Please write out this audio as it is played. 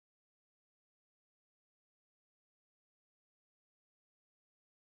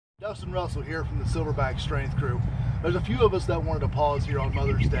Dustin Russell here from the Silverback Strength Crew. There's a few of us that wanted to pause here on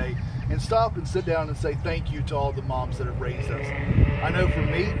Mother's Day and stop and sit down and say thank you to all the moms that have raised us. I know for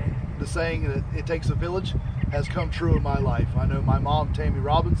me, the saying that it takes a village has come true in my life. I know my mom, Tammy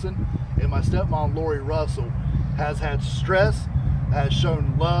Robinson, and my stepmom, Lori Russell, has had stress, has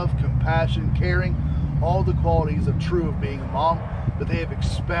shown love, compassion, caring, all the qualities of true of being a mom that they have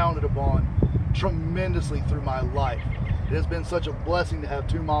expounded upon tremendously through my life. It has been such a blessing to have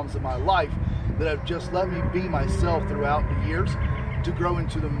two moms in my life that have just let me be myself throughout the years to grow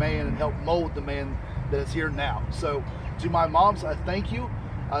into the man and help mold the man that is here now. So to my moms, I thank you.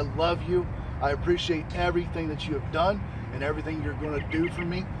 I love you. I appreciate everything that you have done and everything you're going to do for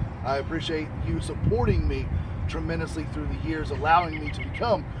me. I appreciate you supporting me tremendously through the years, allowing me to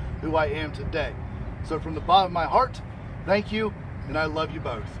become who I am today. So from the bottom of my heart, thank you, and I love you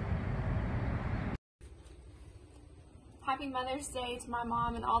both. Happy Mother's Day to my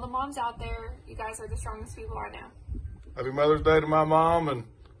mom and all the moms out there. You guys are the strongest people I know. Happy Mother's Day to my mom and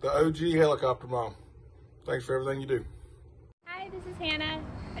the OG helicopter mom. Thanks for everything you do. Hi, this is Hannah.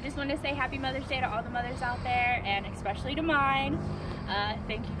 I just want to say Happy Mother's Day to all the mothers out there, and especially to mine.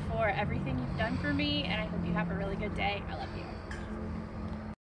 Thank you for everything you've done for me, and I hope you have a really good day. I love you.